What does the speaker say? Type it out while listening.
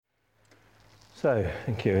So,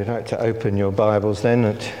 thank you. I'd like to open your Bibles then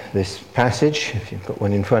at this passage, if you've got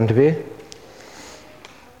one in front of you.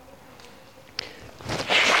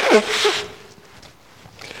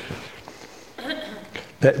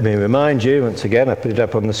 Let me remind you, once again, I put it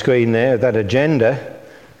up on the screen there, that agenda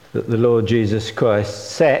that the Lord Jesus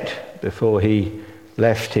Christ set before he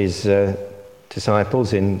left his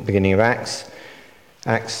disciples in the beginning of Acts.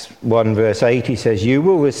 Acts 1 verse 8, he says, "You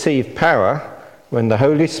will receive power when the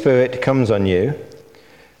Holy Spirit comes on you,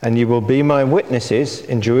 and you will be my witnesses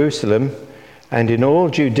in Jerusalem and in all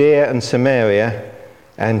Judea and Samaria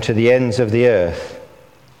and to the ends of the earth."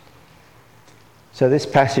 So this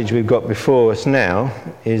passage we've got before us now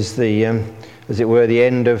is the, as it were, the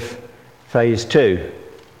end of phase 2,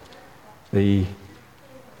 the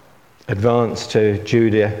advance to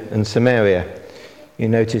Judea and Samaria. You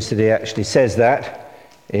notice that he actually says that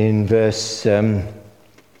in verse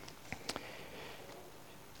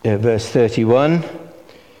 31.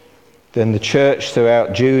 Then the church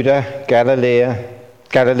throughout Judah, Galilee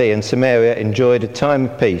and Samaria enjoyed a time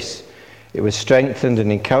of peace. It was strengthened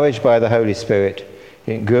and encouraged by the Holy Spirit.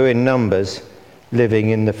 It grew in numbers, living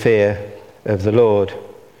in the fear of the Lord.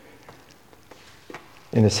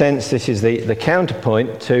 In a sense, this is the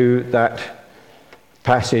counterpoint to that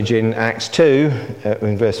passage in Acts 2,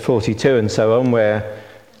 in verse 42 and so on, where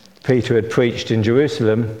Peter had preached in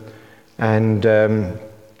Jerusalem, and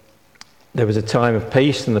there was a time of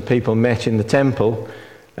peace, and the people met in the temple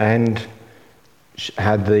and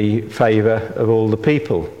had the favour of all the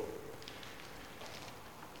people.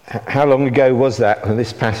 How long ago was that? Well,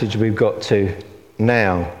 this passage we've got to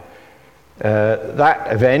now.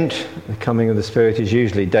 That event, the coming of the Spirit, is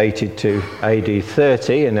usually dated to AD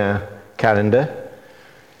 30 in our calendar.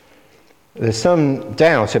 There's some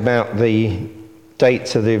doubt about the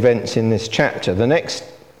dates of the events in this chapter. The next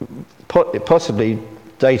possibly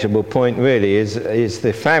datable point really is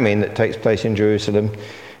the famine that takes place in Jerusalem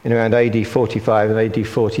in around AD 45 and AD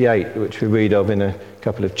 48, which we read of in a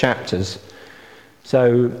couple of chapters.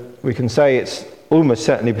 So we can say it's almost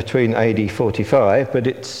certainly between AD 45, but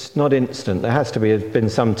it's not instant. There has to have been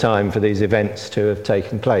some time for these events to have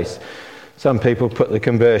taken place. Some people put the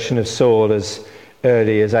conversion of Saul as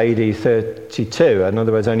early as AD 32, in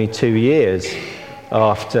other words, only 2 years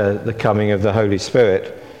after the coming of the Holy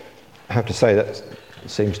Spirit. I have to say that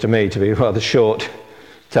seems to me to be a rather short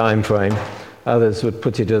time frame. Others would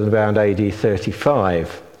put it at around AD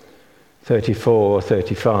 35, 34 or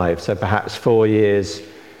 35, so perhaps 4 years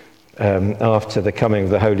after the coming of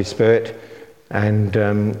the Holy Spirit, and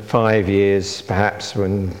 5 years perhaps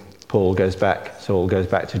when Saul goes back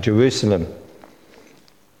to Jerusalem.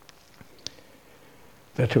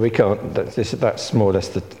 But we can't, that's more or less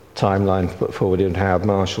the timeline put forward in Howard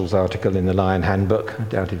Marshall's article in the Lion Handbook.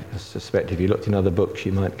 I suspect if you looked in other books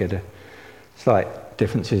you might get a slight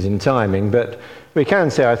differences in timing, but we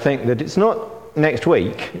can say, I think, that it's not next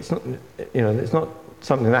week. It's not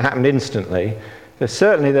something that happened instantly. But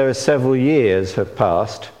certainly there are several years have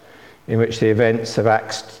passed in which the events of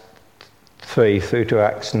Acts 3 through to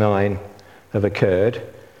Acts 9 have occurred,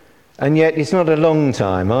 and yet it's not a long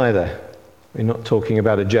time either. We're not talking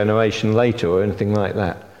about a generation later or anything like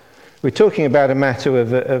that. We're talking about a matter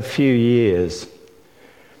of a few years.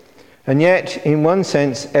 And yet, in one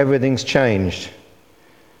sense, everything's changed.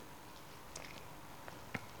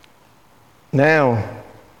 Now,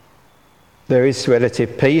 there is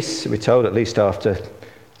relative peace, we're told, at least after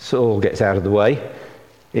Saul gets out of the way,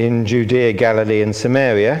 in Judea, Galilee and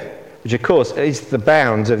Samaria, which of course is the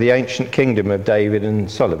bounds of the ancient kingdom of David and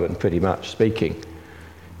Solomon, pretty much speaking.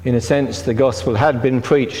 In a sense, the gospel had been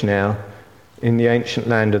preached now in the ancient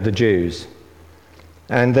land of the Jews.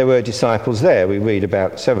 And there were disciples there. We read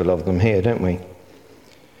about several of them here, don't we?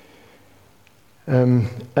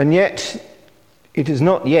 And yet, it has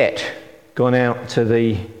not yet gone out to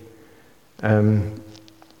the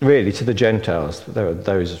Gentiles. There are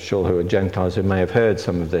those, sure, who are Gentiles who may have heard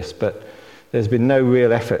some of this, but there's been no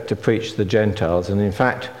real effort to preach to the Gentiles. And in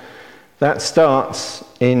fact, that starts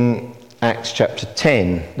in Acts chapter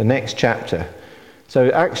 10, the next chapter.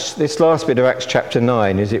 So this last bit of Acts chapter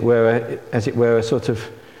 9, as it were, a sort of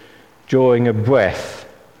drawing a breath,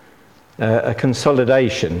 a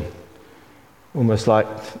consolidation, almost like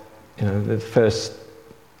the first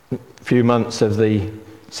few months of the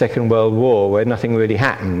Second World War, where nothing really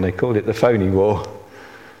happened. They called it the phony war,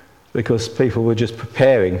 because people were just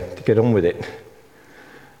preparing to get on with it.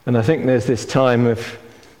 And I think there's this time of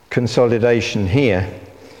consolidation here.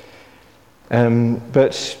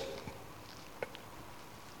 But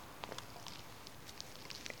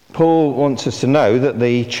Paul wants us to know that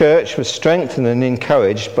the church was strengthened and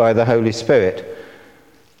encouraged by the Holy Spirit.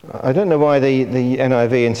 I don't know why the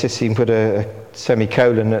NIV insists he put a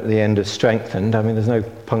semicolon at the end of strengthened. I mean, there's no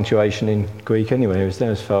punctuation in Greek anyway, is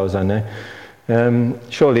there, as far as I know?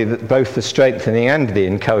 Surely both the strengthening and the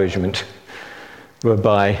encouragement were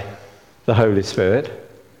by the Holy Spirit.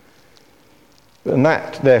 And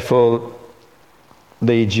that, therefore,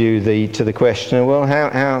 leads you to the question, well,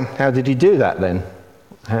 how did he do that then?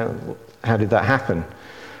 How did that happen?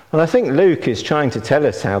 And I think Luke is trying to tell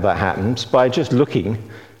us how that happens by just looking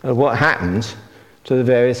at what happens to the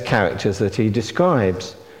various characters that he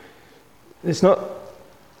describes. It's not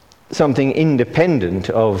something independent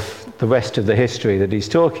of the rest of the history that he's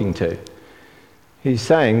talking to. He's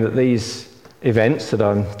saying that these events that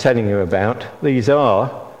I'm telling you about, these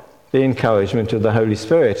are the encouragement of the Holy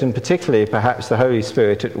Spirit, and particularly perhaps the Holy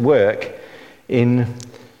Spirit at work in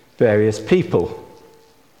various people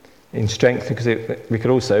in strength, because we could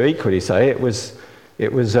also equally say it was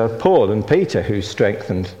Paul and Peter who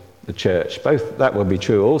strengthened the church. Both that would be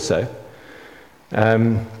true also.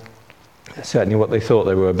 Certainly what they thought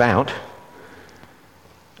they were about.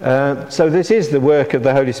 So this is the work of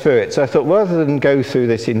the Holy Spirit. So I thought, rather than go through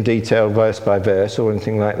this in detail verse by verse or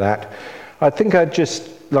anything like that, I think I'd just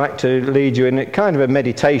like to lead you in a kind of a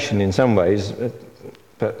meditation in some ways,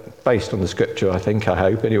 but based on the scripture, I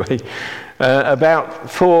hope anyway, about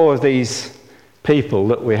four of these people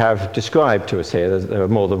that we have described to us here. There are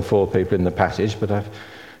more than four people in the passage, but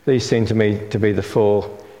these seem to me to be the four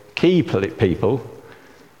key people,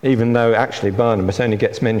 even though actually Barnabas only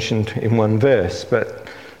gets mentioned in one verse, but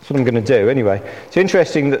that's what I'm going to do anyway. It's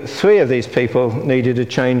interesting that three of these people needed a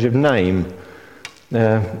change of name.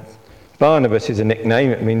 Barnabas is a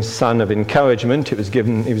nickname. It means son of encouragement. He was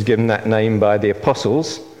given that name by the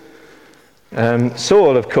apostles.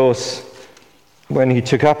 Saul, of course, when he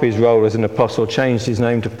took up his role as an apostle, changed his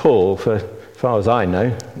name to Paul for, as far as I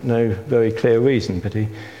know, no very clear reason, but he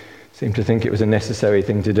seemed to think it was a necessary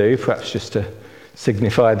thing to do, perhaps just to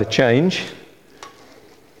signify the change.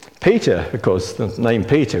 Peter, of course, the name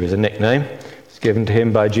Peter is a nickname. It's given to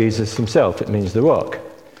him by Jesus himself. It means the rock.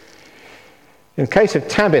 In the case of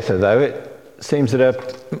Tabitha, though, it seems that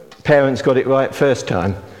her parents got it right first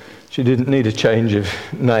time. She didn't need a change of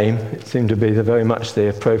name. It seemed to be very much the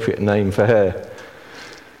appropriate name for her.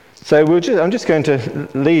 So I'm just going to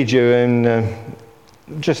lead you in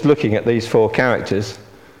just looking at these four characters,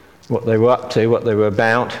 what they were up to, what they were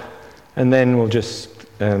about, and then we'll just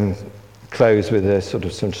close with a sort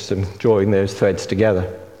of some drawing those threads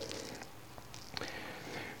together.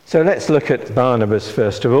 So let's look at Barnabas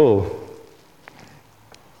first of all.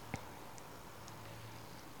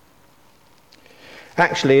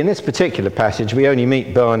 Actually, in this particular passage, we only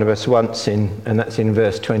meet Barnabas once, and that's in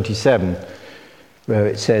verse 27, where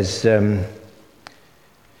it says,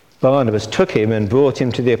 Barnabas took him and brought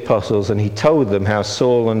him to the apostles, and he told them how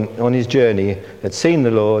Saul on his journey had seen the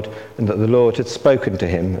Lord, and that the Lord had spoken to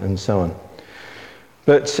him, and so on.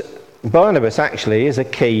 But Barnabas actually is a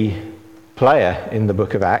key player in the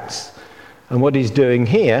book of Acts, and what he's doing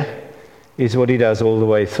here is what he does all the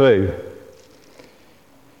way through.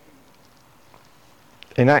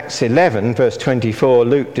 In Acts 11, verse 24,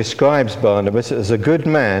 Luke describes Barnabas as a good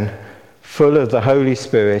man, full of the Holy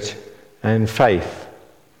Spirit and faith.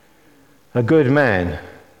 A good man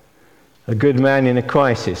in a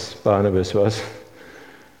crisis, Barnabas was.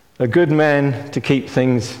 A good man to keep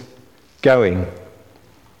things going.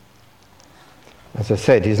 As I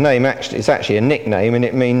said, his name is actually a nickname, and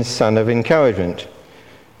it means son of encouragement.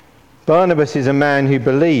 Barnabas is a man who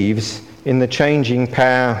believes in the changing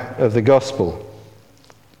power of the gospel.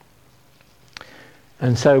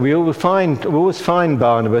 And so we always find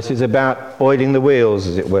Barnabas is about oiling the wheels,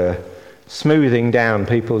 as it were, smoothing down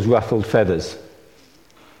people's ruffled feathers,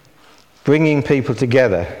 bringing people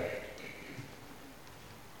together.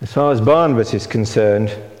 As far as Barnabas is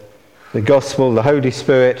concerned, the gospel, the Holy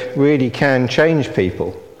Spirit, really can change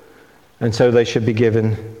people, and so they should be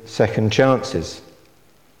given second chances.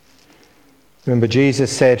 Remember,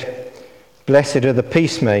 Jesus said, "Blessed are the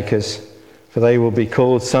peacemakers, for they will be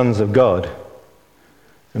called sons of God."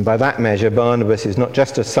 And by that measure, Barnabas is not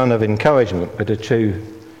just a son of encouragement, but a true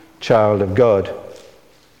child of God.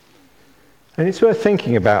 And it's worth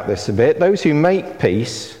thinking about this a bit. Those who make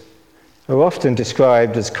peace are often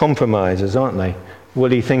described as compromisers, aren't they?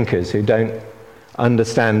 Woolly thinkers who don't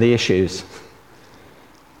understand the issues.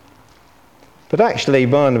 But actually,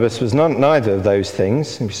 Barnabas was neither of those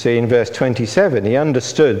things. You see in verse 27, he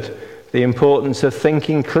understood the importance of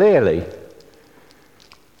thinking clearly.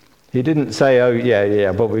 He didn't say, oh,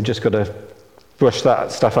 yeah, but we've just got to brush that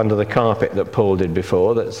stuff under the carpet that Paul did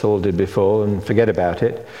before, that Saul did before, and forget about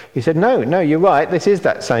it. He said, no, you're right, this is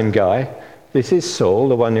that same guy. this is Saul,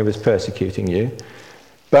 the one who was persecuting you,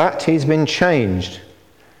 but he's been changed.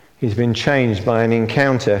 He's been changed by an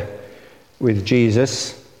encounter with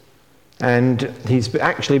Jesus, and he's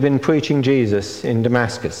actually been preaching Jesus in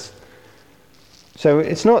Damascus. So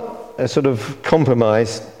it's not a sort of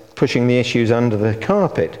compromise, pushing the issues under the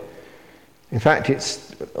carpet. In fact,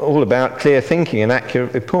 it's all about clear thinking and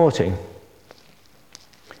accurate reporting.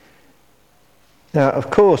 Now,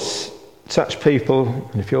 of course, such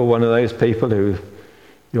people, if you're one of those people who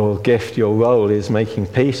your gift, your role is making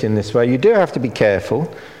peace in this way, you do have to be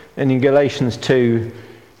careful. And in Galatians 2,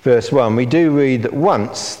 verse 1, we do read that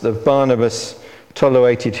once the Barnabas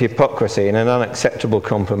tolerated hypocrisy and an unacceptable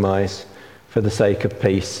compromise for the sake of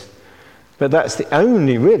peace. But that's the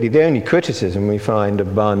only criticism we find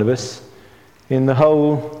of Barnabas in the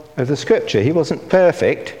whole of the Scripture. He wasn't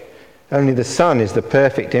perfect. Only the Son is the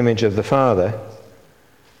perfect image of the Father.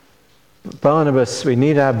 Barnabas, we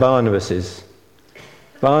need our Barnabases.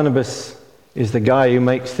 Barnabas is the guy who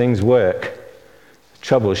makes things work.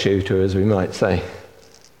 Troubleshooter, as we might say.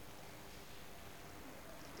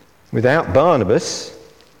 Without Barnabas,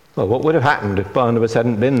 well, what would have happened if Barnabas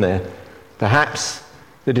hadn't been there? Perhaps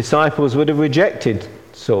the disciples would have rejected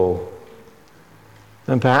Saul.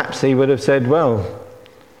 And perhaps he would have said, well,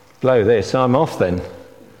 blow this, I'm off then.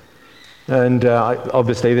 And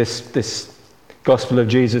obviously this gospel of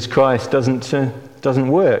Jesus Christ doesn't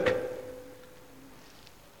work.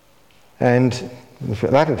 And if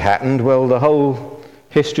that had happened, well, the whole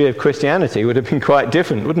history of Christianity would have been quite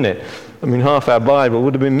different, wouldn't it? I mean, half our Bible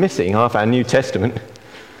would have been missing, half our New Testament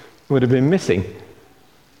would have been missing.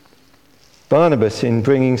 Barnabas, in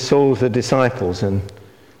bringing Saul to the disciples and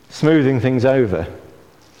smoothing things over,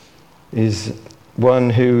 is one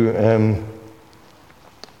who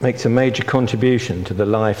makes a major contribution to the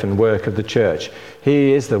life and work of the church.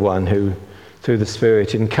 He is the one who, through the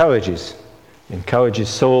Spirit, encourages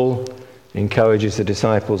Saul, encourages the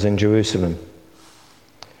disciples in Jerusalem.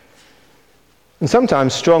 And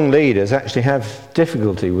sometimes strong leaders actually have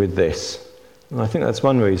difficulty with this. And I think that's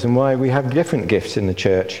one reason why we have different gifts in the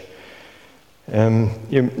church.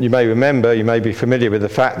 You may remember, you may be familiar with the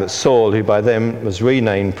fact that Saul, who by then was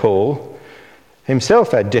renamed Paul,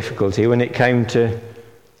 himself had difficulty when it came to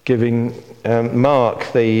giving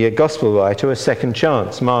Mark, the gospel writer, a second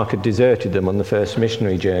chance. Mark had deserted them on the first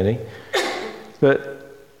missionary journey. But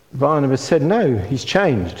Barnabas said, no, he's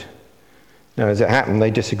changed. Now, as it happened,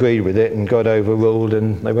 they disagreed with it and got overruled,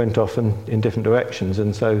 and they went off in different directions,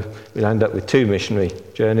 and so we'll end up with 2 missionary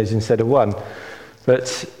journeys instead of 1.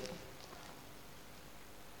 But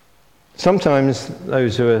sometimes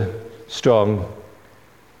those who are strong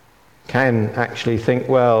can actually think,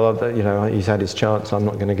 well, he's had his chance, I'm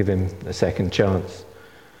not going to give him a second chance.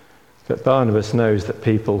 But Barnabas knows that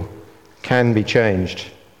people can be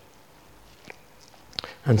changed.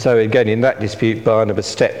 And so again, in that dispute, Barnabas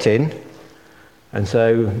stepped in. And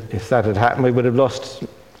so if that had happened, we would have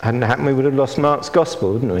lost Mark's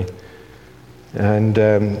gospel, wouldn't we? And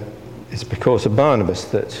it's because of Barnabas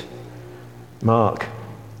that Mark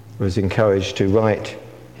was encouraged to write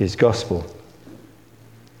his gospel.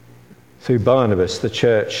 Through Barnabas, the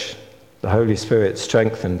church, the Holy Spirit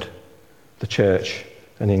strengthened the church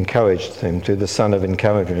and encouraged them through the Son of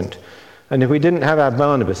Encouragement. And if we didn't have our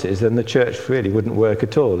Barnabases, then the church really wouldn't work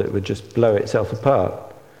at all. It would just blow itself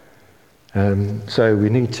apart. So we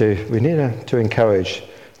need to encourage,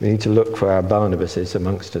 we need to look for our Barnabases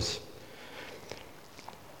amongst us.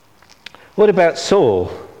 What about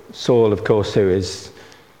Saul? Saul, of course, who is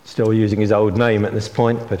still using his old name at this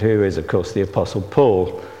point, but who is, of course, the Apostle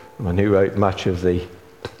Paul, the one who wrote much of the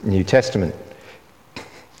New Testament.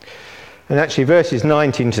 And actually, verses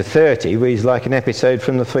 19 to 30 reads like an episode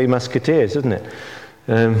from the Three Musketeers, doesn't it?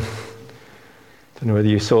 I don't know whether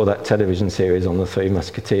you saw that television series on the Three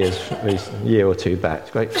Musketeers a year or 2 back.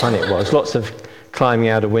 It's great fun it was. Lots of climbing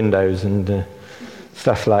out of windows and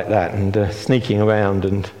stuff like that, and sneaking around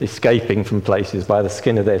and escaping from places by the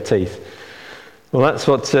skin of their teeth. Well, that's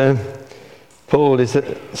what Saul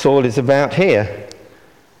is about here.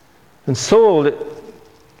 And Saul,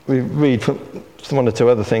 we read from one or two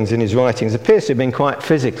other things in his writings, appears to have been quite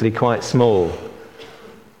physically quite small.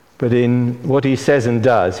 But in what he says and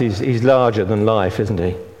does, he's larger than life, isn't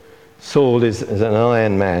he? Saul is an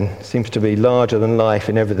iron man, seems to be larger than life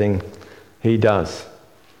in everything he does.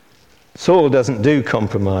 Saul doesn't do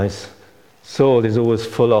compromise. Saul is always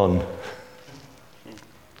full on.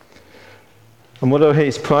 And what are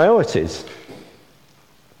his priorities?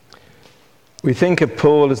 We think of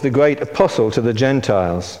Paul as the great apostle to the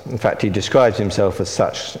Gentiles. In fact, he describes himself as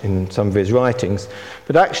such in some of his writings.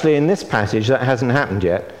 But actually in this passage, that hasn't happened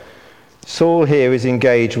yet. Saul here is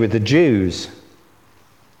engaged with the Jews.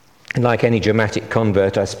 And like any dramatic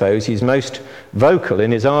convert, I suppose, he's most vocal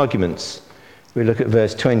in his arguments. We look at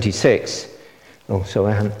verse 26. Oh, so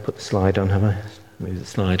I haven't put the slide on, have I? Move the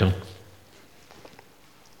slide on.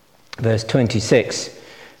 Verse 26.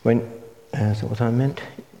 Is that what I meant?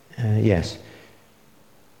 Yes.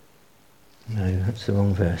 No, that's the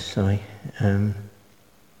wrong verse, sorry. I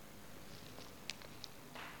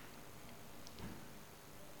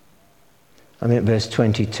meant verse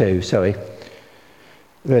 22, sorry.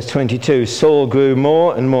 Verse 22, Saul grew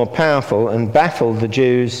more and more powerful and baffled the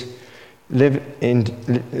Jews living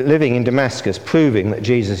in Damascus, proving that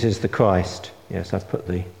Jesus is the Christ. Yes, I've put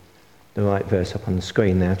the right verse up on the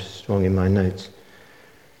screen there, just wrong in my notes.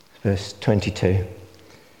 Verse 22.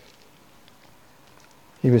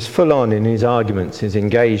 He was full on in his arguments, his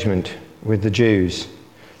engagement with the Jews.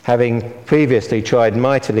 Having previously tried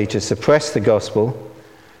mightily to suppress the gospel,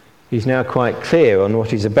 he's now quite clear on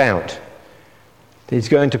what he's about. He's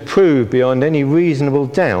going to prove beyond any reasonable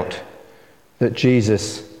doubt that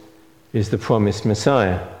Jesus is the promised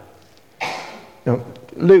Messiah. Now,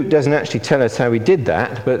 Luke doesn't actually tell us how he did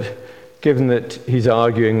that, but given that he's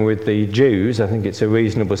arguing with the Jews, I think it's a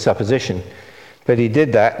reasonable supposition. But he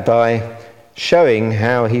did that by showing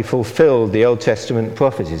how he fulfilled the Old Testament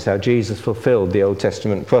prophecies, how Jesus fulfilled the Old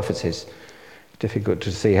Testament prophecies. Difficult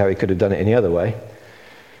to see how he could have done it any other way.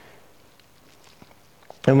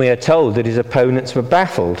 And we are told that his opponents were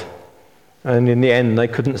baffled, and in the end they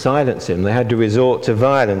couldn't silence him. They had to resort to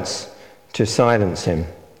violence to silence him.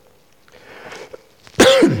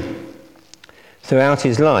 Throughout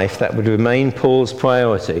his life, that would remain Paul's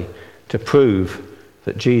priority, to prove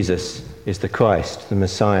that Jesus is the Christ, the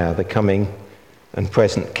Messiah, the coming and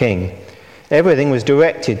present King. Everything was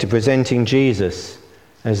directed to presenting Jesus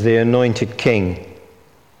as the anointed King,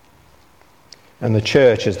 and the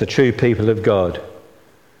church as the true people of God.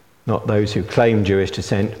 Not those who claim Jewish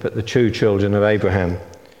descent, but the true children of Abraham.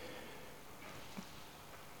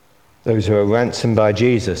 Those who are ransomed by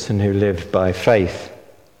Jesus and who live by faith.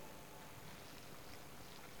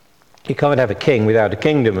 You can't have a king without a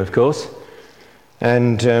kingdom, of course.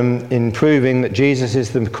 And in proving that Jesus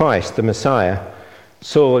is the Christ, the Messiah,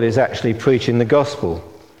 Saul is actually preaching the gospel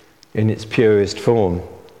in its purest form.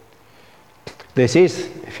 This is,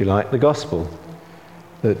 if you like, the gospel.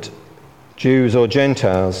 That Jews or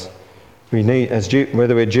Gentiles,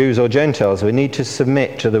 whether we're Jews or Gentiles, we need to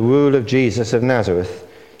submit to the rule of Jesus of Nazareth,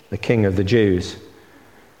 the King of the Jews.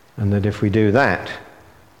 And that if we do that,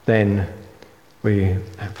 then we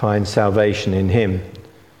find salvation in him.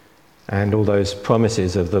 And all those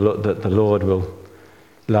promises of that the Lord will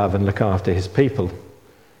love and look after his people,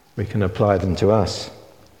 we can apply them to us.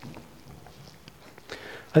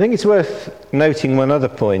 I think it's worth noting one other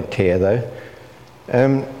point here, though.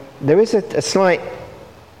 There is a slight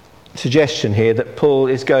suggestion here that Paul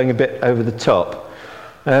is going a bit over the top.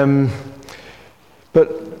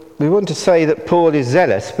 But we want to say that Paul is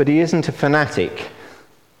zealous, but he isn't a fanatic.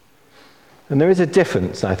 And there is a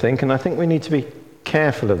difference, I think, and I think we need to be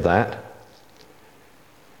careful of that.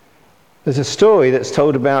 There's a story that's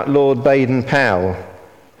told about Lord Baden-Powell,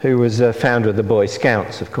 who was a founder of the Boy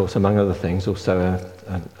Scouts, of course, among other things, also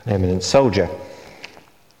an eminent soldier.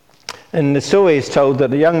 And the story is told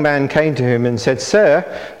that a young man came to him and said, "Sir,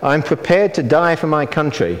 I'm prepared to die for my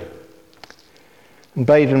country." And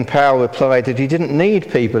Baden-Powell replied that he didn't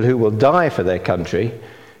need people who will die for their country.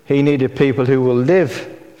 He needed people who will live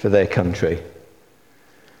for their country.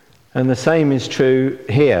 And the same is true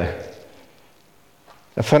here.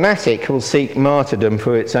 A fanatic will seek martyrdom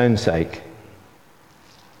for its own sake.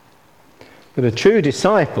 But a true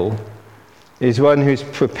disciple is one who's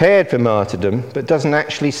prepared for martyrdom but doesn't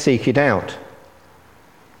actually seek it out.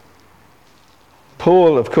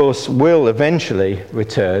 Paul, of course, will eventually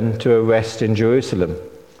return to a rest in Jerusalem.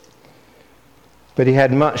 But he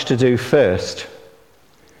had much to do first.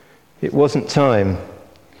 It wasn't time.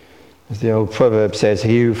 As the old proverb says,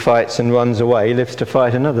 he who fights and runs away lives to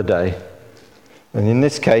fight another day. And in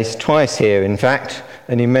this case, twice here, in fact,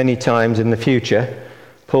 and in many times in the future,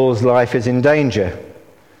 Paul's life is in danger.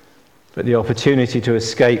 But the opportunity to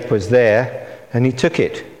escape was there, and he took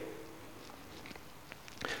it.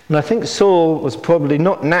 And I think Saul was probably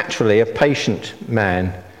not naturally a patient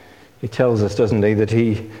man. He tells us, doesn't he, that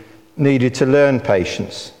he needed to learn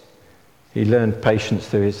patience. He learned patience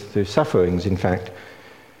through sufferings, in fact.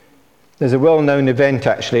 There's a well-known event,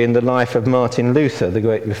 actually, in the life of Martin Luther, the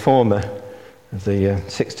great reformer of the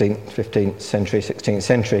 16th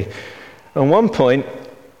century. At one point,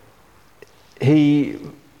 he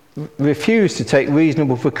refused to take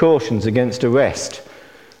reasonable precautions against arrest.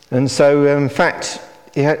 And so, in fact,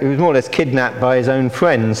 he was more or less kidnapped by his own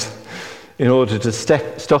friends in order to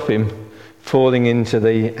stop him falling into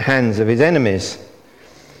the hands of his enemies.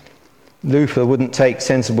 Luther wouldn't take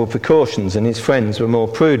sensible precautions, and his friends were more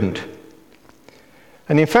prudent.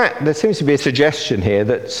 And in fact, there seems to be a suggestion here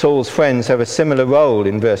that Saul's friends have a similar role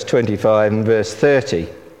in verse 25 and verse 30.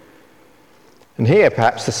 And here,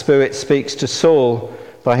 perhaps, the Spirit speaks to Saul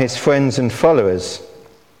by his friends and followers.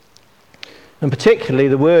 And particularly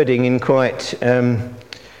the wording in quite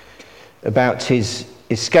about his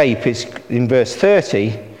escape is in verse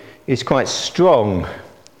 30 is quite strong.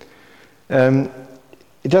 They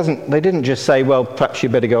didn't just say, well, perhaps you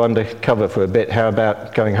better go undercover for a bit. How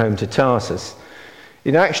about going home to Tarsus?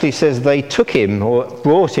 It actually says they took him or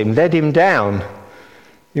brought him, led him down.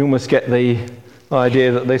 You almost get the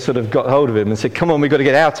idea that they sort of got hold of him and said, come on, we've got to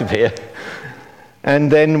get out of here.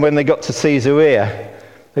 And then when they got to Caesarea,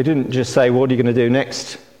 they didn't just say, what are you going to do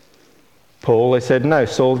next, Paul? They said, no.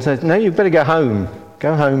 Saul said, no, you better go home.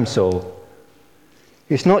 Go home, Saul.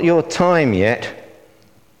 It's not your time yet.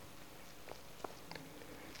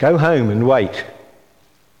 Go home and wait.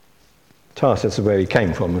 Tarsus is where he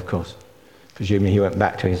came from, of course. Presuming he went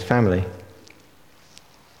back to his family.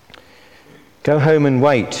 Go home and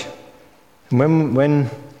wait. And when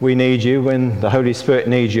we need you, when the Holy Spirit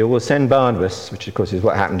needs you, we'll send Barnabas, which of course is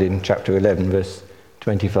what happened in chapter 11, verse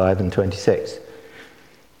 25 and 26.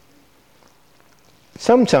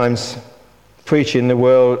 Sometimes preaching the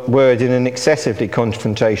word in an excessively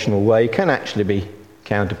confrontational way can actually be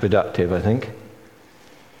counterproductive, I think.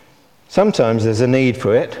 Sometimes there's a need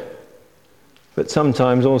for it, but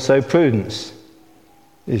sometimes also prudence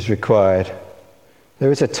is required.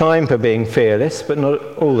 There is a time for being fearless, but not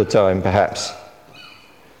all the time, perhaps.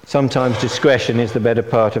 Sometimes discretion is the better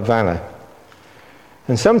part of valour.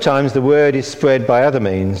 And sometimes the word is spread by other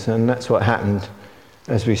means, and that's what happened,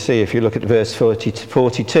 as we see if you look at verse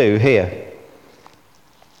 42 here.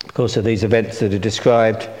 Because of these events that are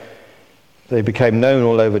described, they became known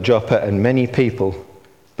all over Joppa, and many people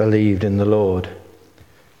believed in the Lord.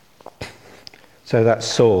 So that's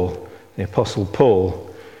Saul. The Apostle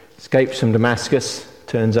Paul escapes from Damascus,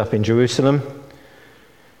 turns up in Jerusalem,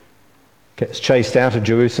 gets chased out of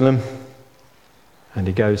Jerusalem, and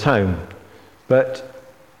he goes home. But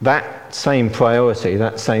that same priority,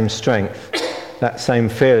 that same strength, that same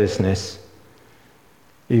fearlessness,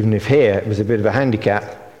 even if here it was a bit of a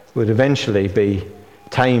handicap, would eventually be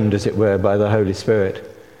tamed, as it were, by the Holy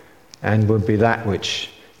Spirit, and would be that which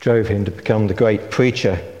drove him to become the great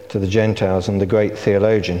preacher to the Gentiles and the great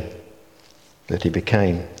theologian that he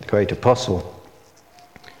became, the great apostle.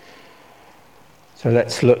 So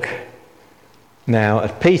let's look now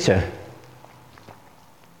at Peter.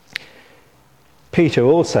 Peter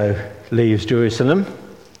also leaves Jerusalem.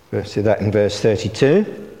 We'll see that in verse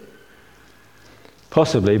 32.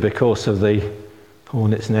 Possibly because of the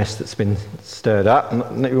hornet's nest that's been stirred up.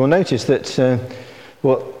 You will notice that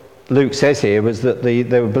what Luke says here was that the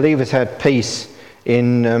believers had peace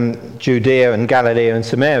in Judea and Galilee and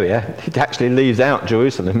Samaria. It actually leaves out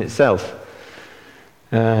Jerusalem itself.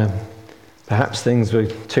 Perhaps things were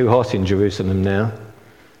too hot in Jerusalem now,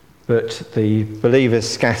 but the believers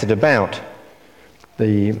scattered about.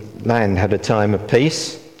 The land had a time of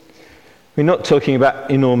peace. We're not talking about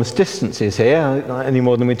enormous distances here, any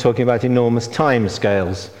more than we're talking about enormous time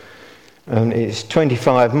scales. It's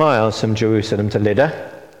 25 miles from Jerusalem to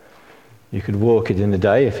Lydda. You could walk it in a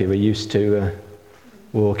day if you were used to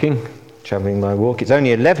walking, travelling by walk. It's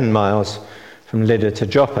only 11 miles from Lydda to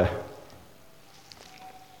Joppa.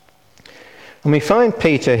 And we find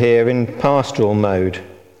Peter here in pastoral mode.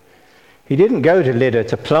 He didn't go to Lydda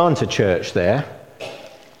to plant a church there.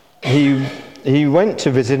 He went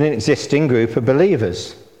to visit an existing group of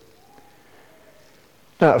believers.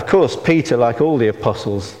 Now, of course, Peter, like all the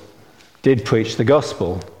apostles, did preach the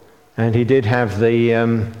gospel, and he did have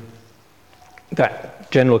that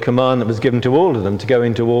general command that was given to all of them to go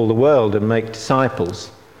into all the world and make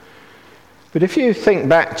disciples. But if you think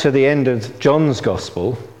back to the end of John's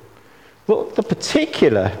gospel, well, the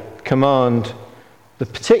particular command, the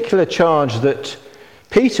particular charge that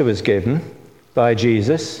Peter was given by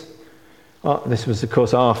Jesus, this was, of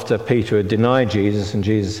course, after Peter had denied Jesus, and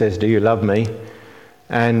Jesus says, "Do you love me?"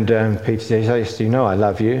 And Peter says, "Yes, you know I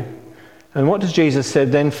love you." And what does Jesus say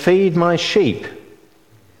then? "Feed my sheep."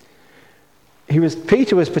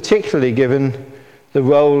 Peter was particularly given the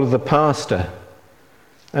role of the pastor.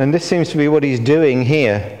 And this seems to be what he's doing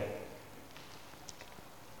here.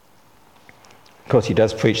 Of course, he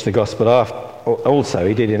does preach the gospel also.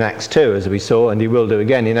 He did in Acts 2, as we saw, and he will do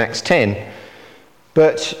again in Acts 10.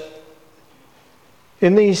 But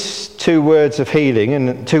In these two works of healing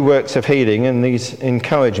and these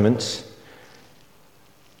encouragements,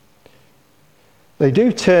 they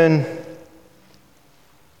do turn.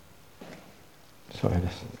 Sorry, let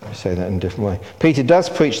me say that in a different way. Peter does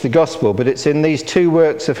preach the gospel, but it's in these two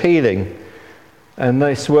works of healing and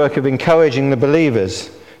this work of encouraging the believers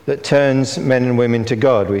that turns men and women to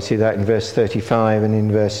God. We see that in verse 35 and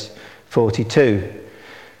in verse 42.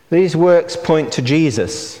 These works point to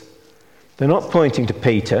Jesus. They're not pointing to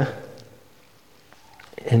Peter,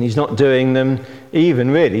 and he's not doing them even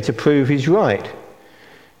really to prove he's right.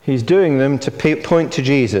 He's doing them to point to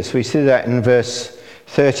Jesus. We see that in verse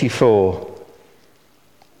 34.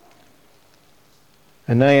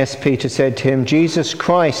 Aeneas, Peter said to him, Jesus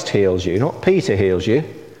Christ heals you, not Peter heals you.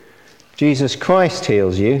 Jesus Christ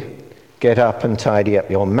heals you. Get up and tidy up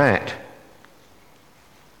your mat.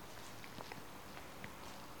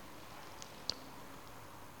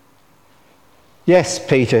 Yes,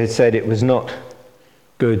 Peter had said it was not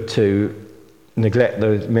good to neglect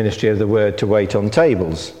the ministry of the word to wait on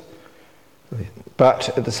tables. But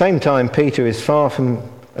at the same time, Peter is far from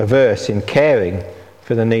averse in caring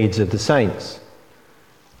for the needs of the saints.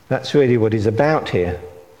 That's really what he's about here,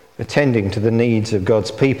 attending to the needs of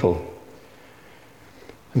God's people.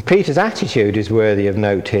 And Peter's attitude is worthy of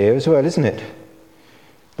note here as well, isn't it?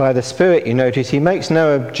 By the Spirit, you notice, he makes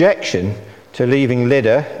no objection to leaving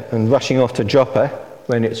Lydda and rushing off to Joppa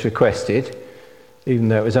when it's requested, even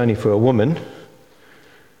though it was only for a woman.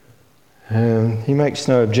 He makes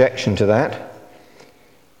no objection to that.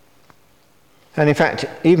 And in fact,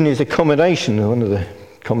 even his accommodation, one of the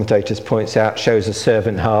commentators points out, shows a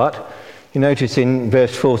servant heart. You notice in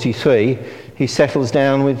verse 43, he settles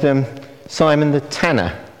down with Simon the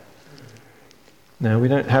tanner. Now, we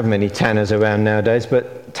don't have many tanners around nowadays,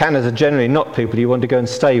 but tanners are generally not people you want to go and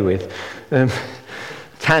stay with.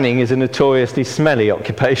 Tanning is a notoriously smelly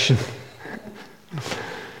occupation.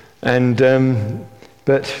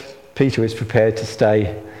 But Peter is prepared to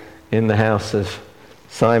stay in the house of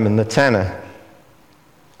Simon the tanner.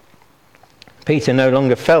 Peter no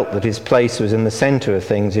longer felt that his place was in the centre of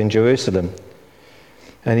things in Jerusalem,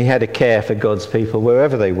 and he had a care for God's people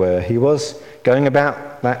wherever they were. He was going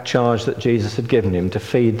about that charge that Jesus had given him to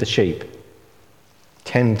feed the sheep,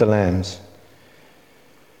 tend the lambs.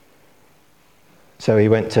 So he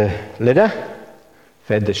went to Lydda,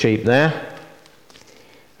 fed the sheep there,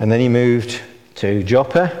 and then he moved to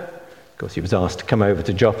Joppa. Of course, he was asked to come over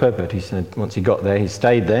to Joppa, but he said once he got there, he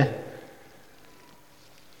stayed there,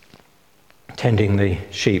 tending the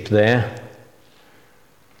sheep there.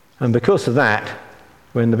 And because of that,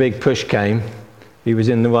 when the big push came, he was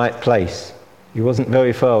in the right place. He wasn't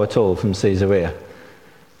very far at all from Caesarea.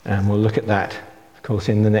 And we'll look at that, of course,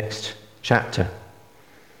 in the next chapter,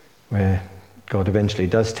 where God eventually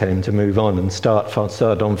does tell him to move on and start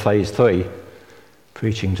on phase 3,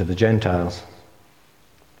 preaching to the Gentiles.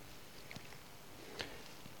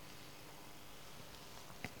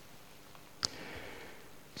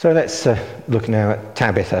 So let's look now at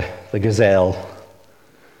Tabitha, the gazelle.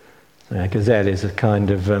 Gazelle is a kind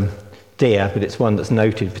of deer, but it's one that's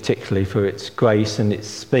noted particularly for its grace and its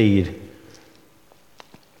speed.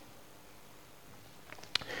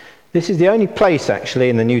 This is the only place actually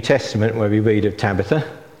in the New Testament where we read of Tabitha.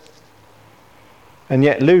 And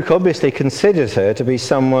yet Luke obviously considers her to be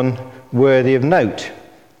someone worthy of note.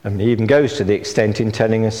 And he even goes to the extent in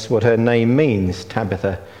telling us what her name means.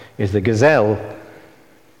 Tabitha is the gazelle.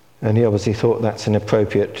 And he obviously thought that's an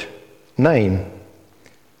appropriate name.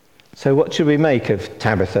 So what should we make of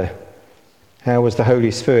Tabitha? How was the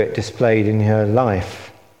Holy Spirit displayed in her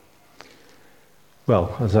life?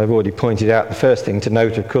 Well, as I've already pointed out, the first thing to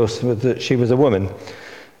note, of course, was that she was a woman.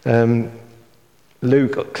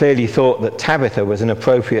 Luke clearly thought that Tabitha was an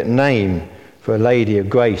appropriate name for a lady of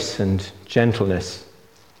grace and gentleness.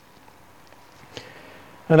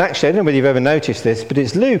 And actually, I don't know whether you've ever noticed this, but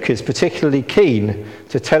Luke is particularly keen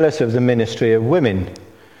to tell us of the ministry of women.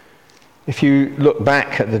 If you look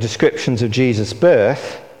back at the descriptions of Jesus'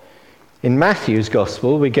 birth, in Matthew's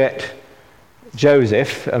Gospel we get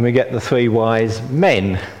Joseph and we get the 3 wise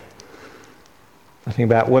men. Nothing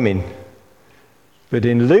about women. But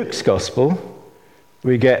in Luke's Gospel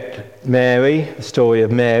we get Mary, the story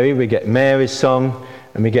of Mary, we get Mary's song,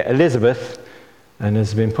 and we get Elizabeth. And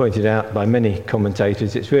as has been pointed out by many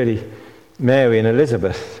commentators, it's really Mary and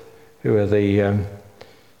Elizabeth who are the,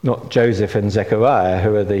 not Joseph and Zechariah,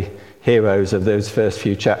 who are the heroes of those first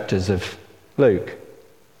few chapters of Luke.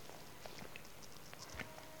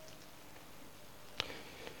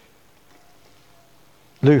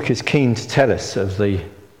 Luke is keen to tell us of the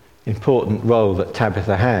important role that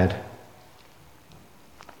Tabitha had.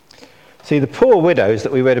 See, the poor widows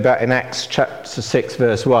that we read about in Acts chapter 6,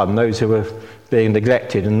 verse 1, those who were being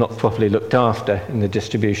neglected and not properly looked after in the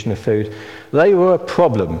distribution of food, they were a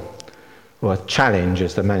problem, or a challenge,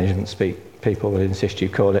 as the management people will insist you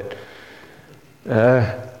call it.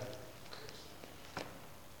 But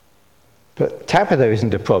Tabitha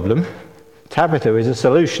isn't a problem. Tabitha is a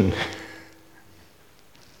solution.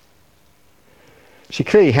 She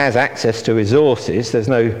clearly has access to resources. There's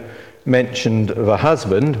no mention of a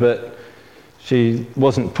husband, but she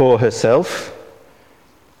wasn't poor herself.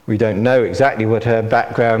 We don't know exactly what her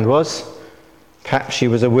background was. Perhaps she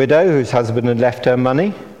was a widow whose husband had left her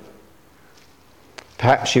money.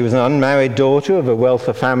 Perhaps she was an unmarried daughter of a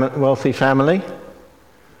wealthy family.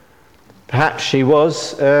 Perhaps she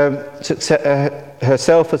was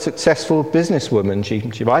herself a successful businesswoman.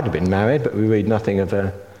 She might have been married, but we read nothing of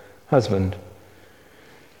her husband.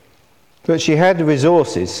 But she had the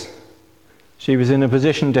resources. She was in a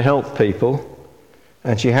position to help people,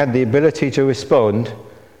 and she had the ability to respond,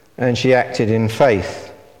 and she acted in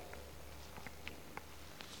faith.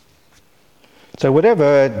 So whatever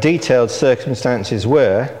her detailed circumstances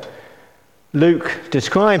were, Luke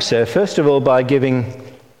describes her, first of all, by telling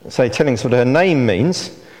us what her name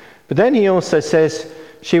means, but then he also says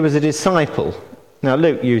she was a disciple. Now,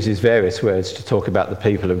 Luke uses various words to talk about the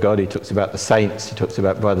people of God. He talks about the saints, he talks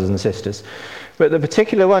about brothers and sisters. But the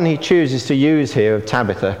particular one he chooses to use here of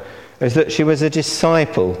Tabitha is that she was a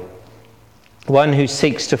disciple, one who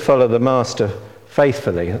seeks to follow the master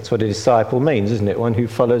faithfully. That's what a disciple means, isn't it? One who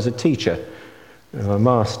follows a teacher, or a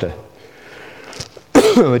master,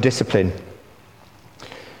 or a discipline.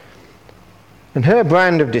 And her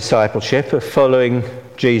brand of discipleship, of following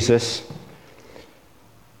Jesus,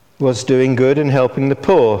 was doing good and helping the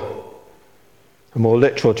poor. A more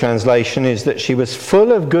literal translation is that she was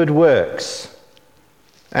full of good works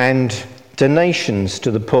and donations to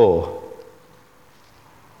the poor.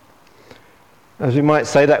 As we might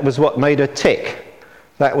say, that was what made her tick.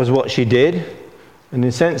 That was what she did, and in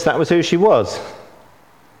a sense that was who she was.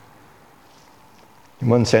 In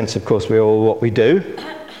one sense, of course, we're all what we do,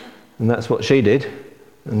 and that's what she did,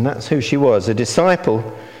 and that's who she was, a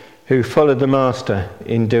disciple who followed the master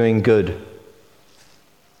in doing good.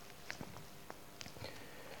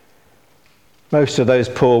 Most of those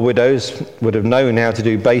poor widows would have known how to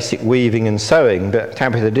do basic weaving and sewing, but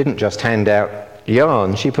Tabitha didn't just hand out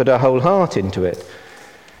yarn, she put her whole heart into it.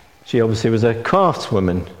 She obviously was a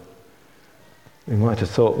craftswoman. We might have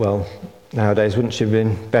thought, well, nowadays wouldn't she have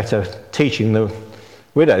been better teaching the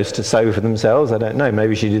widows to sew for themselves? I don't know,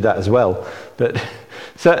 maybe she did that as well. But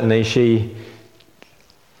certainly she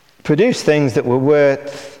produced things that were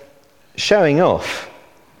worth showing off.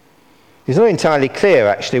 It's not entirely clear,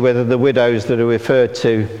 actually, whether the widows that are referred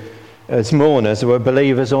to as mourners were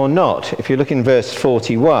believers or not. If you look in verse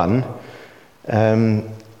 41,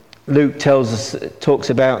 Luke talks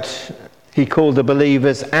about he called the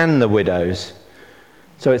believers and the widows.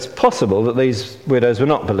 So it's possible that these widows were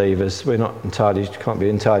not believers. Can't be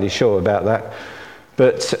entirely sure about that.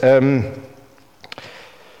 But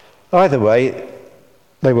either way,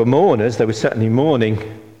 they were mourners. They were certainly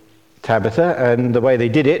mourning Tabitha, and the way they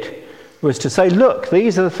did it was to say, look,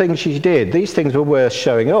 these are the things she did. These things were worth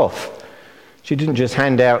showing off. She didn't just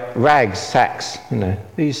hand out rags, sacks,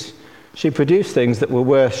 she produced things that were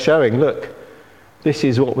worth showing. Look, this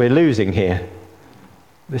is what we're losing here.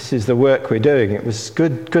 This is the work we're doing. It was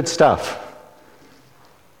good stuff.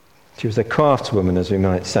 She was a craftswoman, as we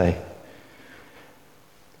might say.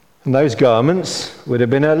 And those garments would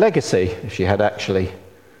have been her legacy if she had actually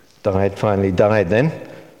finally died then.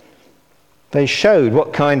 They showed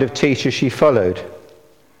what kind of teacher she followed.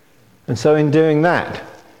 And so in doing that,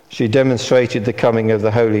 she demonstrated the coming of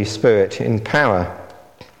the Holy Spirit in power.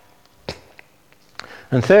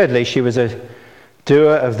 And thirdly, she was a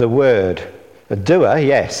doer of the word. A doer,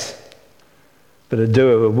 yes. But a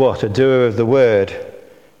doer of what? A doer of the word.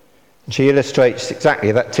 And she illustrates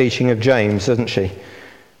exactly that teaching of James, doesn't she?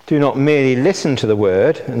 Do not merely listen to the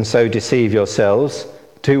word and so deceive yourselves.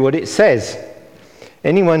 Do what it says.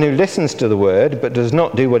 Anyone who listens to the word but does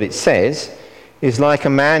not do what it says is like a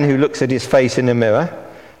man who looks at his face in a mirror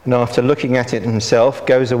and after looking at it himself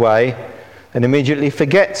goes away and immediately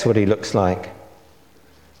forgets what he looks like.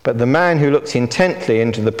 But the man who looks intently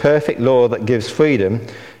into the perfect law that gives freedom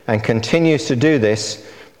and continues to do this,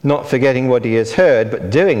 not forgetting what he has heard but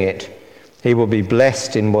doing it, he will be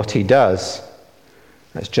blessed in what he does.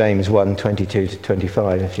 That's James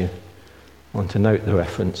 1:22-25 if you want to note the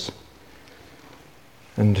reference.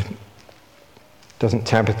 And doesn't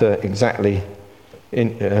Tabitha exactly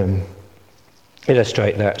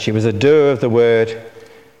illustrate that? She was a doer of the word.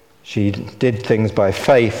 She did things by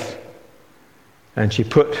faith. And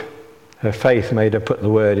her faith made her put the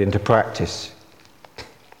word into practice.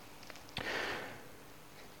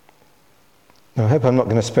 Now, I hope I'm not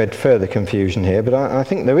going to spread further confusion here, but I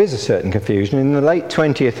think there is a certain confusion. In the late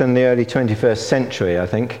 20th and the early 21st century, I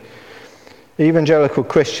think, evangelical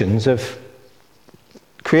Christians have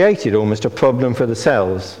created almost a problem for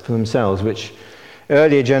themselves, which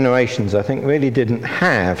earlier generations, I think, really didn't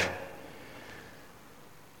have.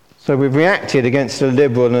 So we've reacted against a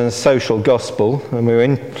liberal and a social gospel, and we're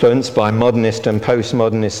influenced by modernist and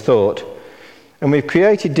postmodernist thought. And we've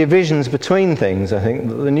created divisions between things, I think,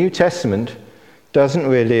 that the New Testament doesn't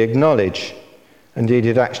really acknowledge. Indeed,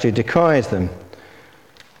 it actually decries them.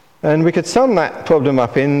 And we could sum that problem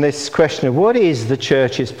up in this question of what is the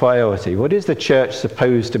church's priority? What is the church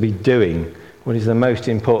supposed to be doing? What is the most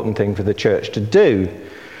important thing for the church to do?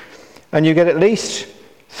 And you get at least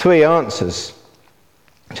 3 answers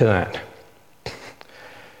to that.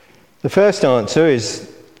 The first answer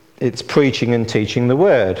is it's preaching and teaching the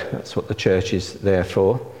word. That's what the church is there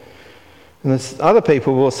for. And other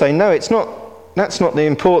people will say, no, that's not the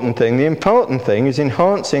important thing. The important thing is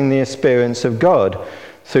enhancing the experience of God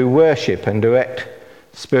through worship and direct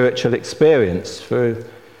spiritual experience, through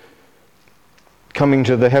coming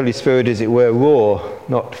to the Holy Spirit, as it were, raw,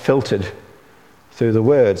 not filtered through the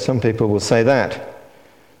word. Some people will say that.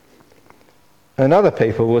 And other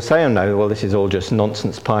people will say, oh no, well, this is all just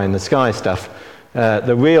nonsense, pie in the sky stuff.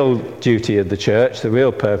 The real duty of the church, the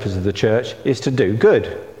real purpose of the church, is to do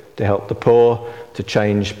good, to help the poor,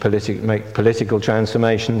 to make political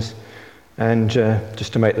transformations, and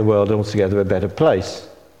just to make the world altogether a better place.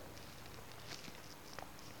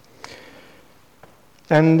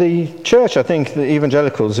 And the church, I think, the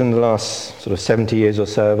evangelicals in the last sort of 70 years or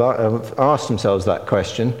so have asked themselves that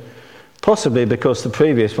question, possibly because the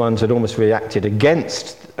previous ones had almost reacted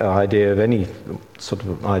against the idea of any sort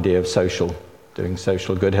of idea of doing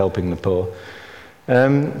social good, helping the poor.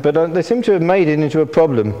 But they seem to have made it into a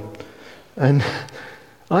problem. And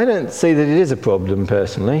I don't see that it is a problem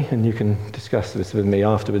personally, and you can discuss this with me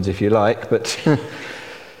afterwards if you like, but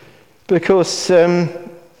because,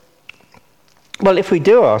 well, if we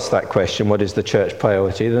do ask that question, what is the church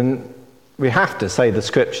priority, then we have to say the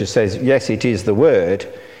scripture says, yes, it is the word.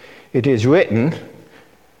 It is written,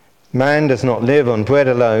 man does not live on bread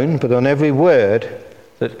alone, but on every word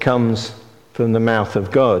that comes from the mouth of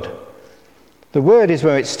God. The word is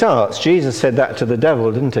where it starts. Jesus said that to the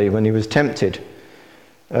devil, didn't he, when he was tempted?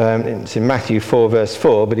 It's in Matthew 4, verse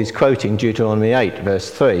 4, but he's quoting Deuteronomy 8, verse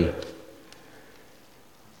 3.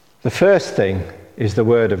 The first thing is the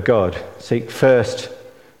word of God. Seek first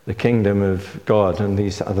the kingdom of God, and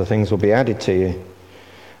these other things will be added to you.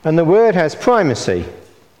 And the word has primacy.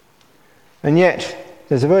 And yet,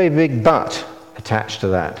 there's a very big but attached to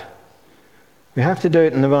that. We have to do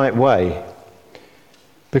it in the right way.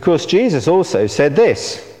 Because Jesus also said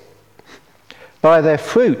this, by their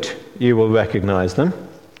fruit you will recognize them.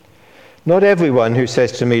 Not everyone who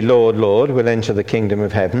says to me, Lord, Lord, will enter the kingdom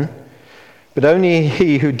of heaven, but only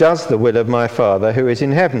he who does the will of my Father who is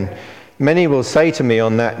in heaven. Many will say to me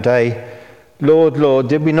on that day, Lord, Lord,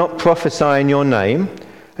 did we not prophesy in your name,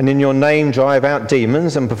 and in your name drive out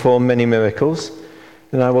demons and perform many miracles?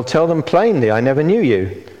 Then I will tell them plainly, I never knew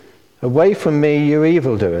you. Away from me, you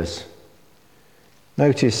evildoers.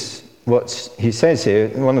 Notice what he says here.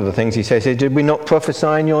 One of the things he says here, did we not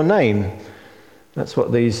prophesy in your name? That's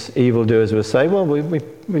what these evildoers will say. Well,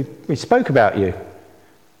 we spoke about you.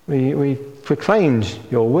 We proclaimed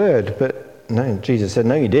your word, but no, Jesus said,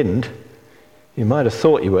 no, you didn't. You might have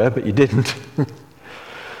thought you were, but you didn't.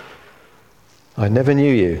 I never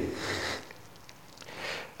knew you.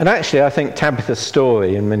 And actually, I think Tabitha's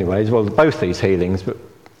story in many ways, well, both these healings, but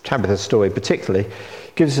Tabitha's story particularly,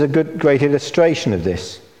 gives us a great illustration of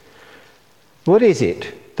this. What is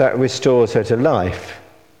it that restores her to life?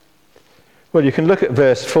 Well, you can look at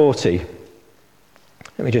verse 40.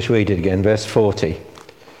 Let me just read it again, verse 40.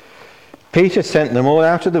 Peter sent them all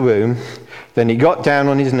out of the room. Then he got down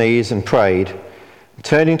on his knees and prayed.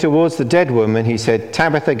 Turning towards the dead woman, he said,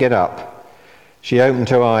 Tabitha, get up. She opened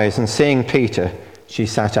her eyes, and seeing Peter, she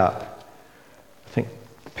sat up. I think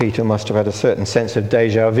Peter must have had a certain sense of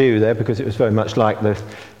déjà vu there, because it was very much like the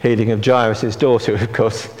healing of Jairus' daughter, of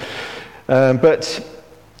course. But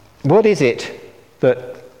what is it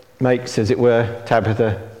that makes, as it were,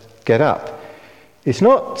 Tabitha get up? It's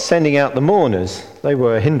not sending out the mourners. They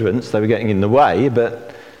were a hindrance. They were getting in the way,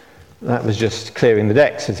 but that was just clearing the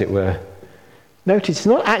decks, as it were. Notice it's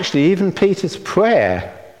not actually even Peter's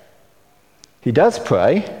prayer. He does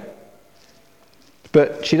pray,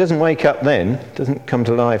 but she doesn't wake up then, doesn't come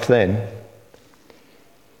to life then.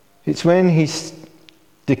 It's when he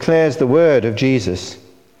declares the word of Jesus.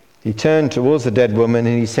 He turned towards the dead woman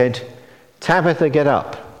and he said, "Tabitha, get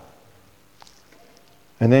up."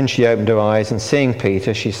 And then she opened her eyes, and seeing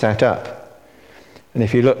Peter, she sat up. And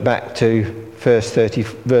if you look back to verse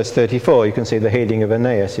 34, you can see the healing of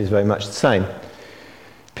Aeneas is very much the same.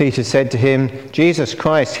 Peter said to him, "Jesus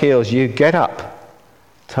Christ heals you. Get up,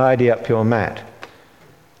 tidy up your mat."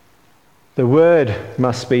 The word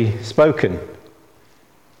must be spoken.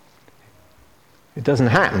 It doesn't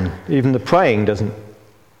happen. Even the praying doesn't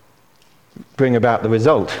bring about the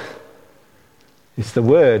result. It's the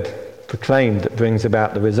word proclaimed that brings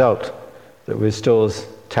about the result, that restores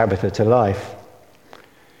Tabitha to life.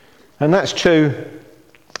 And that's true,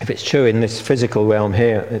 if it's true in this physical realm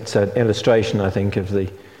here, it's an illustration, I think, of the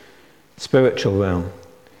spiritual realm.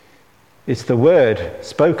 It's the word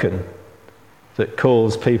spoken that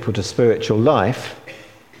calls people to spiritual life.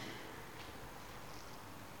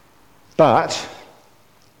 But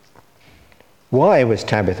why was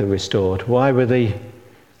Tabitha restored? Why were the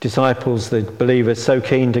disciples, the believers, so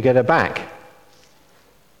keen to get her back?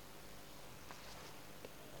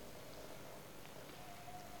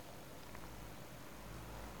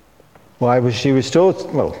 Why was she restored?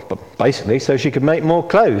 Well, basically so she could make more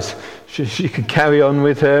clothes. She could carry on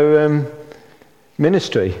with her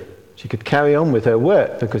ministry. She could carry on with her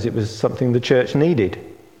work because it was something the church needed.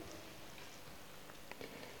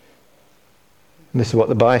 And this is what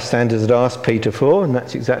the bystanders had asked Peter for, and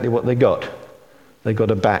that's exactly what they got. They got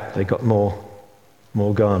her back. They got more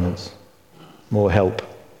garments, more help.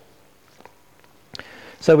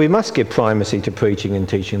 So we must give primacy to preaching and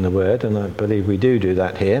teaching the word, and I believe we do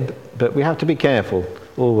that here, but we have to be careful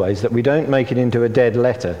always that we don't make it into a dead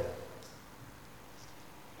letter,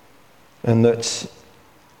 and that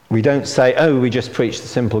we don't say, "Oh, we just preach the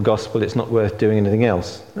simple gospel, it's not worth doing anything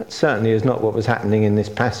else." That certainly is not what was happening in this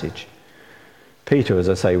passage. Peter, as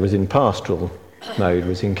I say, was in pastoral mode,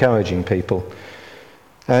 was encouraging people.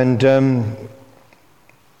 And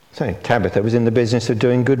Tabitha was in the business of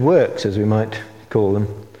doing good works, as we might call them.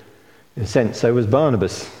 In a sense, so was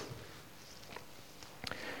Barnabas.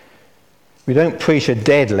 We don't preach a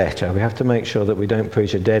dead letter. We have to make sure that we don't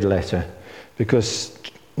preach a dead letter, because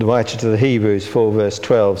the writer to the Hebrews 4 verse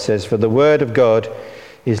 12 says, "For the word of God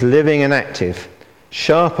is living and active,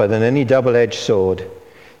 sharper than any double-edged sword.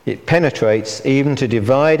 It penetrates even to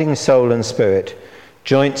dividing soul and spirit,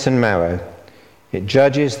 joints and marrow. It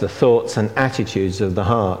judges the thoughts and attitudes of the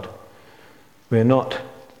heart." We're not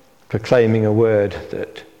proclaiming a word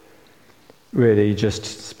that really just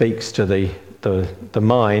speaks to the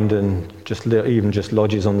mind and even just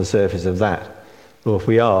lodges on the surface of that. Or if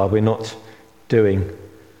we are, we're not doing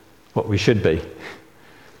what we should be.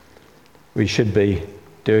 We should be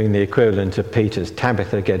doing the equivalent of Peter's,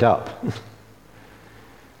 "Tabitha, get up."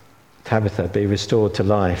 Tabitha, be restored to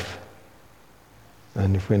life.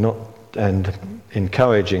 And if we're not, and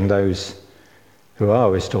encouraging those who are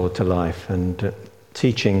restored to life, and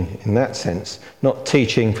teaching in that sense, not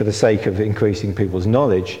teaching for the sake of increasing people's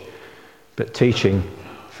knowledge, but teaching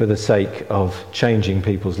for the sake of changing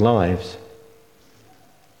people's lives.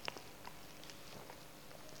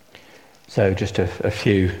 So just a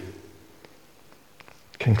few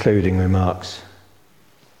concluding remarks.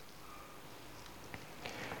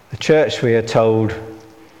 The church, we are told,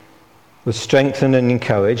 was strengthened and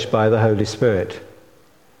encouraged by the Holy Spirit.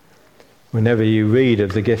 Whenever you read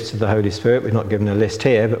of the gifts of the Holy Spirit, we're not given a list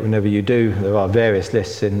here, but whenever you do, there are various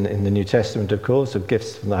lists in the New Testament, of course, of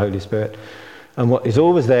gifts from the Holy Spirit. And what is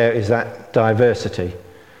always there is that diversity.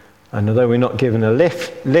 And although we're not given a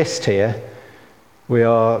list here, we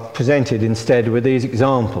are presented instead with these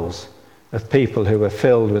examples of people who were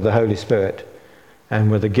filled with the Holy Spirit and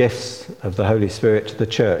were the gifts of the Holy Spirit to the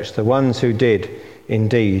church, the ones who did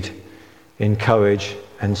indeed encourage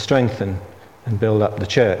and strengthen and build up the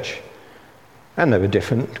church. And they were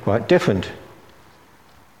different, quite different.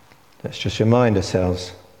 Let's just remind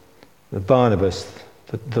ourselves. The Barnabas,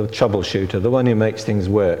 the troubleshooter, the one who makes things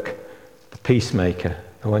work, the peacemaker,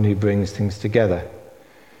 the one who brings things together.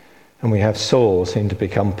 And we have Saul, soon to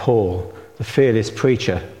become Paul, the fearless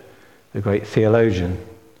preacher, the great theologian,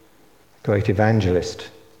 great evangelist.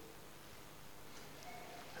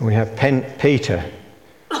 And we have Peter,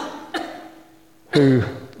 who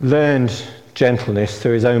learned gentleness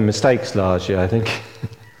through his own mistakes largely, I think.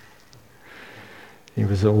 He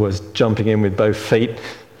was always jumping in with both feet.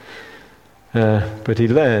 But he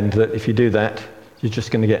learned that if you do that, you're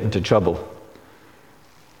just going to get into trouble.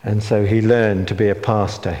 And so he learned to be a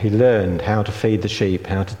pastor. He learned how to feed the sheep,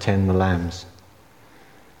 how to tend the lambs.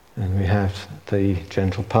 And we have the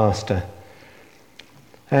gentle pastor.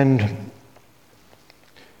 And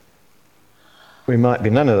we might be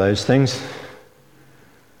none of those things,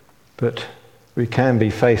 but we can be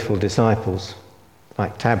faithful disciples,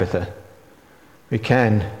 like Tabitha. We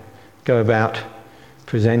can go about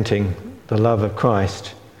presenting the love of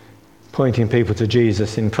Christ, pointing people to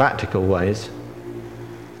Jesus in practical ways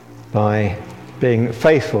by being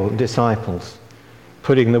faithful disciples,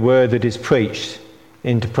 putting the word that is preached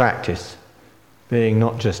into practice, being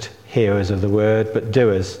not just hearers of the word, but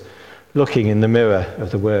doers, looking in the mirror of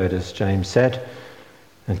the word, as James said,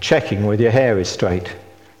 and checking whether your hair is straight,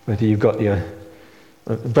 whether you've got your...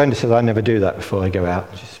 Brenda says, I never do that before I go out.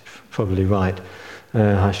 She's probably right.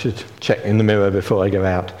 I should check in the mirror before I go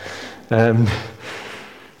out. But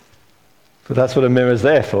that's what a mirror's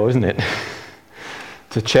there for, isn't it?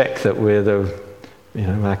 To check that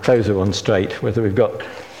our clothes are on straight, whether we've got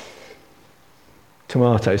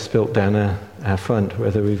tomato spilt down our front,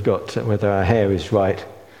 whether our hair is right.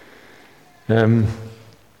 And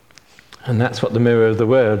that's what the mirror of the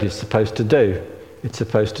world is supposed to do. It's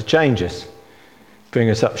supposed to change us, bring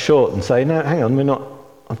us up short and say, no, hang on,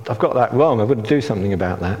 I've got that wrong, I've got to do something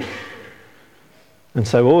about that. And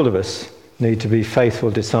so all of us need to be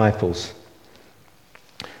faithful disciples.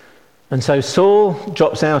 And so Saul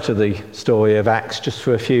drops out of the story of Acts just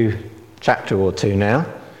for a few chapter or two now.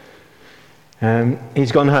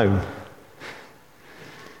 He's gone home.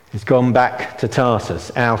 He's gone back to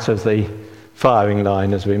Tarsus, out of the firing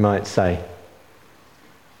line, as we might say.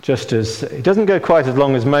 Just as it doesn't go quite as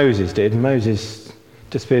long as Moses did. Moses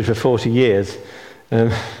disappeared for 40 years,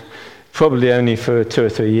 probably only for 2 or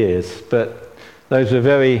 3 years. But those were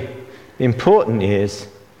very important years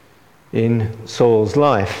in Saul's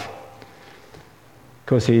life. Of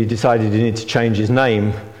course, he decided he needed to change his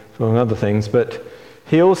name, among other things, but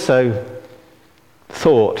he also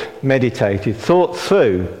meditated, thought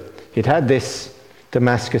through. He'd had this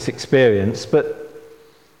Damascus experience, but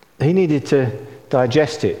he needed to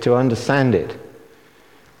digest it, to understand it.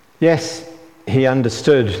 Yes, he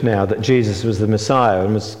understood now that Jesus was the Messiah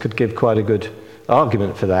and could give quite a good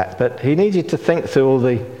argument for that, but he needed to think through all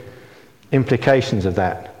the implications of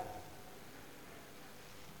that.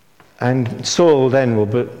 And Saul then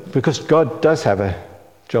because God does have a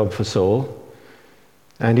job for Saul,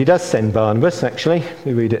 and he does send Barnabas, actually.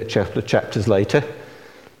 We read it a couple of chapters later.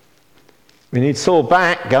 We need Saul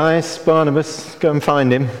back, guys. Barnabas, go and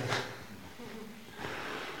find him.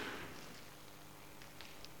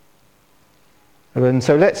 And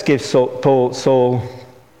so let's give Saul,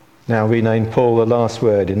 now renamed Paul, the last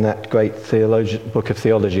word in that great book of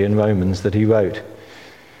theology in Romans that he wrote.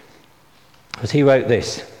 Because he wrote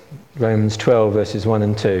this, Romans 12, verses 1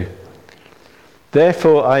 and 2.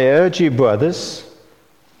 Therefore I urge you, brothers,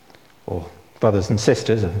 or brothers and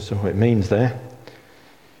sisters, that's what it means there,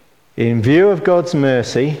 in view of God's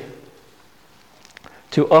mercy,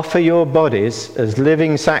 to offer your bodies as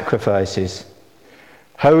living sacrifices,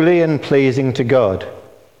 holy and pleasing to God.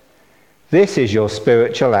 This is your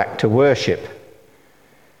spiritual act of worship.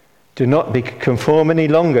 Do not be conformed any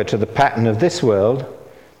longer to the pattern of this world,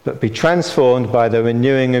 but be transformed by the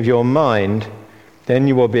renewing of your mind. Then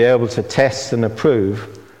you will be able to test and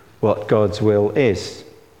approve what God's will is.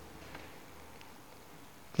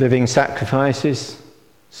 Living sacrifices,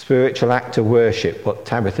 spiritual act of worship. What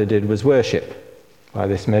Tabitha did was worship by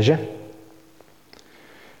this measure.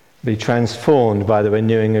 Be transformed by the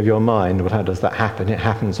renewing of your mind. Well, how does that happen? It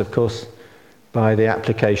happens, of course, by the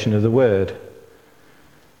application of the word.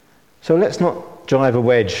 So let's not drive a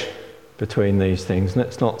wedge between these things.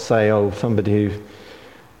 Let's not say, somebody who...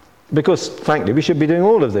 Because, frankly, we should be doing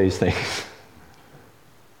all of these things.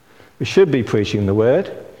 We should be preaching the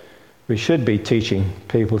word. We should be teaching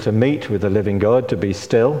people to meet with the living God, to be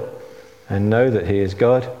still and know that he is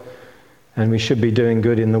God. And we should be doing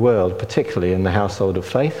good in the world, particularly in the household of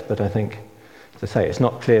faith. But I think, as I say, it's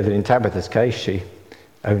not clear that in Tabitha's case she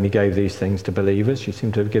only gave these things to believers. She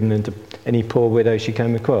seemed to have given them to any poor widow she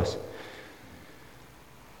came across.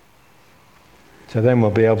 So then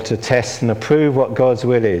we'll be able to test and approve what God's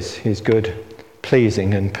will is, his good,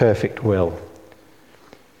 pleasing and perfect will.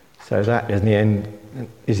 So that is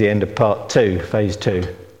the end of part 2, phase 2.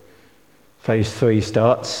 Phase 3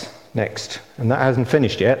 starts next, and that hasn't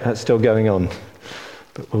finished yet, that's still going on.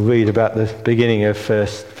 But we'll read about the beginning of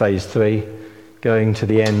phase 3, going to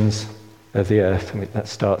the ends of the earth. That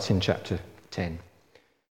starts in chapter 10.